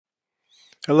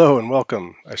Hello and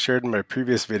welcome. I shared in my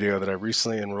previous video that I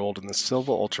recently enrolled in the SIlva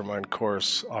Ultramind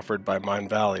course offered by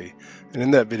Mindvalley, and in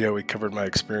that video we covered my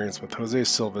experience with Jose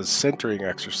Silva's centering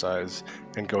exercise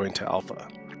and going to alpha.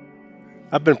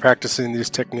 I've been practicing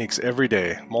these techniques every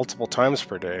day, multiple times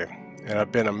per day, and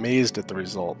I've been amazed at the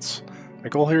results. My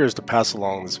goal here is to pass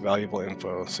along this valuable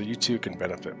info so you too can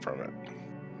benefit from it.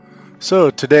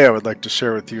 So today I would like to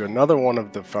share with you another one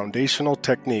of the foundational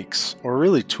techniques, or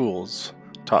really tools,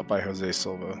 taught by Jose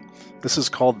Silva. This is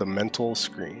called the mental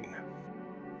screen.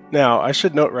 Now, I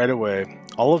should note right away,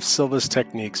 all of Silva's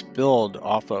techniques build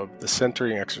off of the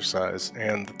centering exercise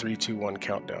and the 3-2-1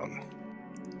 countdown.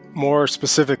 More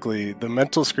specifically, the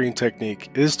mental screen technique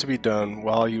is to be done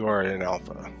while you are in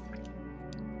alpha.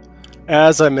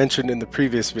 As I mentioned in the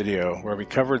previous video where we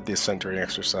covered the centering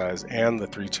exercise and the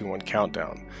 3-2-1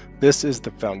 countdown, this is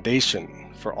the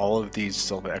foundation for all of these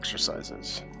Silva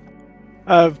exercises.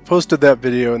 I've posted that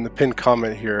video in the pinned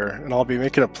comment here, and I'll be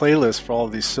making a playlist for all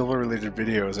of these Silva related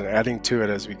videos and adding to it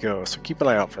as we go, so keep an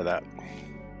eye out for that.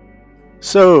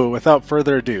 So without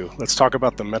further ado, let's talk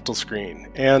about the mental screen,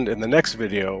 and in the next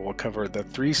video we'll cover the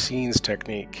 3 scenes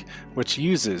technique, which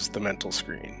uses the mental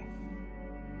screen.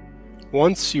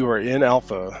 Once you are in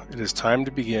alpha, it is time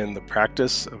to begin the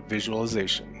practice of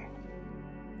visualization.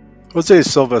 Jose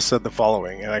Silva said the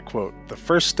following, and I quote, "The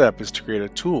first step is to create a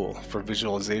tool for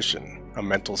visualization, a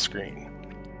mental screen."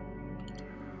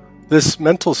 This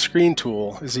mental screen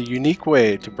tool is a unique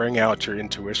way to bring out your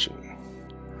intuition.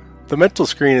 The mental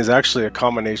screen is actually a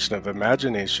combination of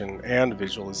imagination and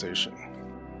visualization.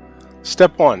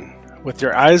 Step 1. With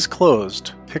your eyes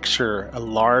closed, picture a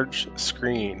large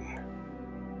screen.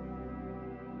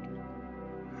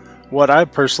 What I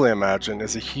personally imagine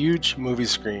is a huge movie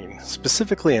screen,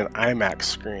 specifically an IMAX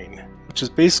screen, which is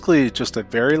basically just a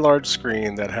very large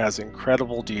screen that has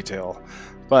incredible detail,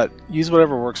 but use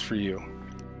whatever works for you.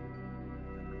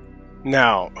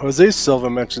 Now, Jose Silva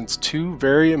mentions 2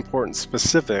 very important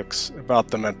specifics about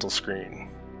the mental screen.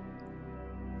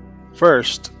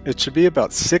 First, it should be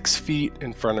about 6 feet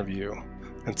in front of you,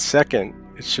 and second,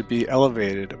 it should be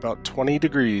elevated about 20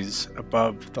 degrees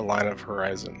above the line of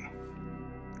horizon.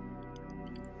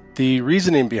 The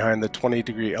reasoning behind the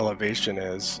 20-degree elevation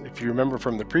is, if you remember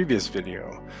from the previous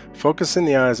video, focusing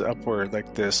the eyes upward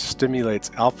like this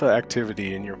stimulates alpha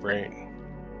activity in your brain.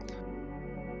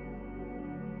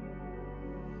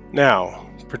 Now,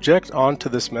 project onto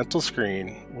this mental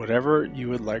screen whatever you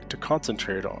would like to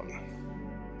concentrate on.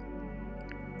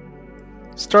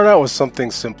 Start out with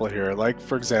something simple here, like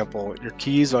for example, your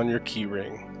keys on your key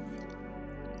ring.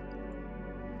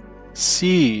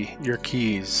 See your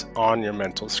keys on your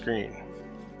mental screen.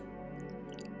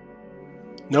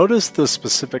 Notice the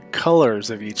specific colors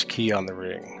of each key on the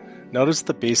ring. Notice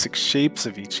the basic shapes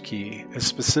of each key as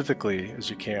specifically as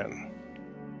you can.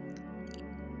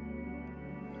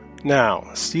 Now,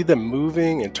 see them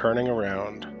moving and turning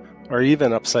around, or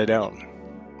even upside down.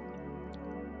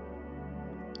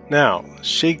 Now,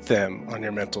 shake them on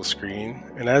your mental screen,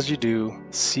 and as you do,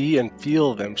 see and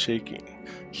feel them shaking.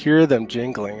 Hear them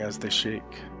jingling as they shake.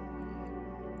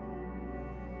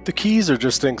 The keys are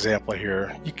just an example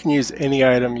here. You can use any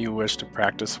item you wish to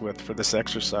practice with for this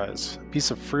exercise. A piece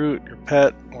of fruit, your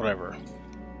pet, whatever.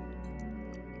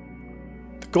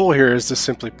 The goal here is to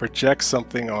simply project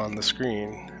something on the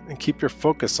screen and keep your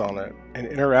focus on it and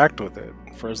interact with it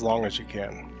for as long as you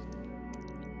can.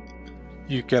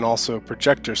 You can also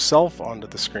project yourself onto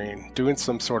the screen, doing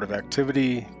some sort of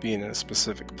activity, being in a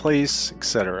specific place,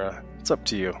 etc. It's up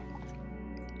to you.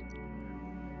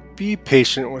 Be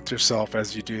patient with yourself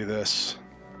as you do this.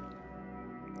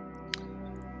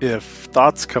 If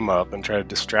thoughts come up and try to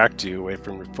distract you away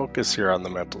from your focus here on the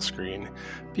mental screen,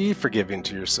 be forgiving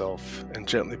to yourself and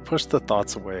gently push the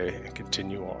thoughts away and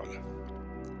continue on.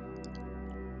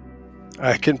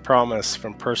 I can promise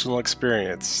from personal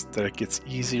experience that it gets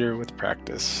easier with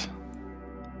practice.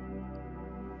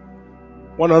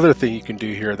 One other thing you can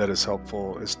do here that is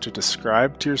helpful is to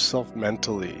describe to yourself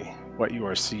mentally what you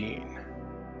are seeing.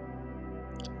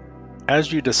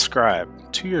 As you describe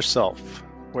to yourself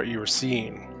what you are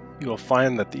seeing, you will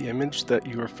find that the image that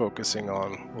you are focusing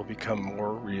on will become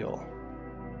more real.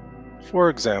 For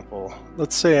example,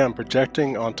 let's say I'm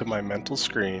projecting onto my mental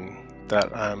screen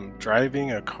that I'm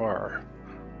driving a car.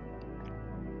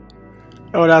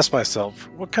 I would ask myself,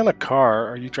 what kind of car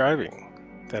are you driving?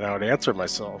 Then I would answer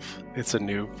myself, it's a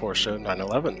new Porsche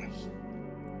 911.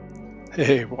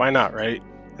 Hey, why not, right?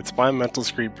 It's my mental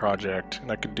screen project, and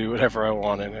I can do whatever I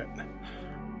want in it.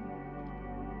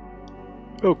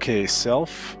 Okay,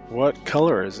 self, what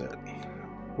color is it?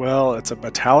 Well, it's a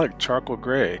metallic charcoal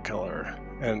gray color,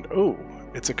 and oh,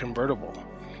 it's a convertible.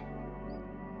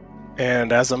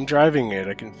 And as I'm driving it,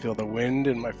 I can feel the wind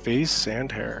in my face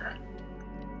and hair.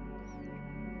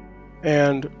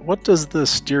 And what does the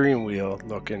steering wheel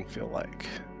look and feel like?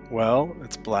 Well,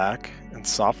 it's black and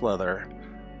soft leather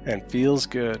and feels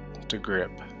good to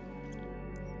grip.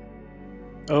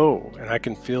 Oh, and I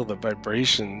can feel the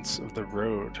vibrations of the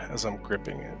road as I'm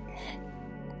gripping it.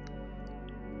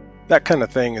 That kind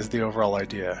of thing is the overall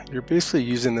idea. You're basically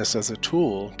using this as a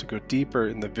tool to go deeper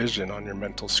in the vision on your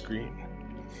mental screen.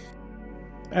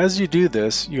 As you do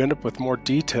this, you end up with more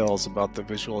details about the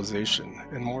visualization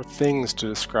and more things to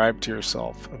describe to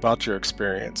yourself about your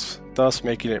experience, thus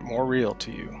making it more real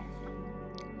to you.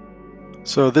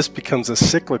 So this becomes a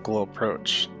cyclical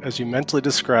approach. As you mentally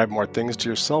describe more things to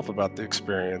yourself about the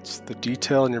experience, the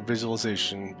detail in your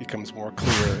visualization becomes more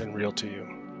clear and real to you.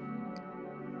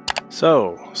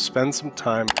 So, spend some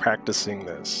time practicing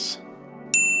this.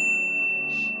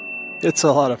 It's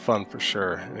a lot of fun for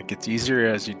sure, and it gets easier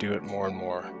as you do it more and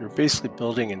more. You're basically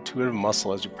building intuitive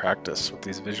muscle as you practice with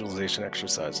these visualization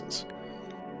exercises.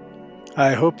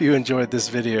 I hope you enjoyed this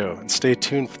video, and stay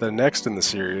tuned for the next in the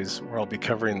series where I'll be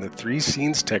covering the 3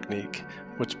 scenes technique,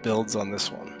 which builds on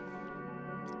this one.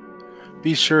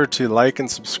 Be sure to like and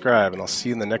subscribe, and I'll see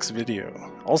you in the next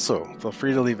video. Also, feel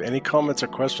free to leave any comments or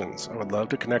questions. I would love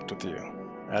to connect with you.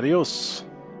 Adios!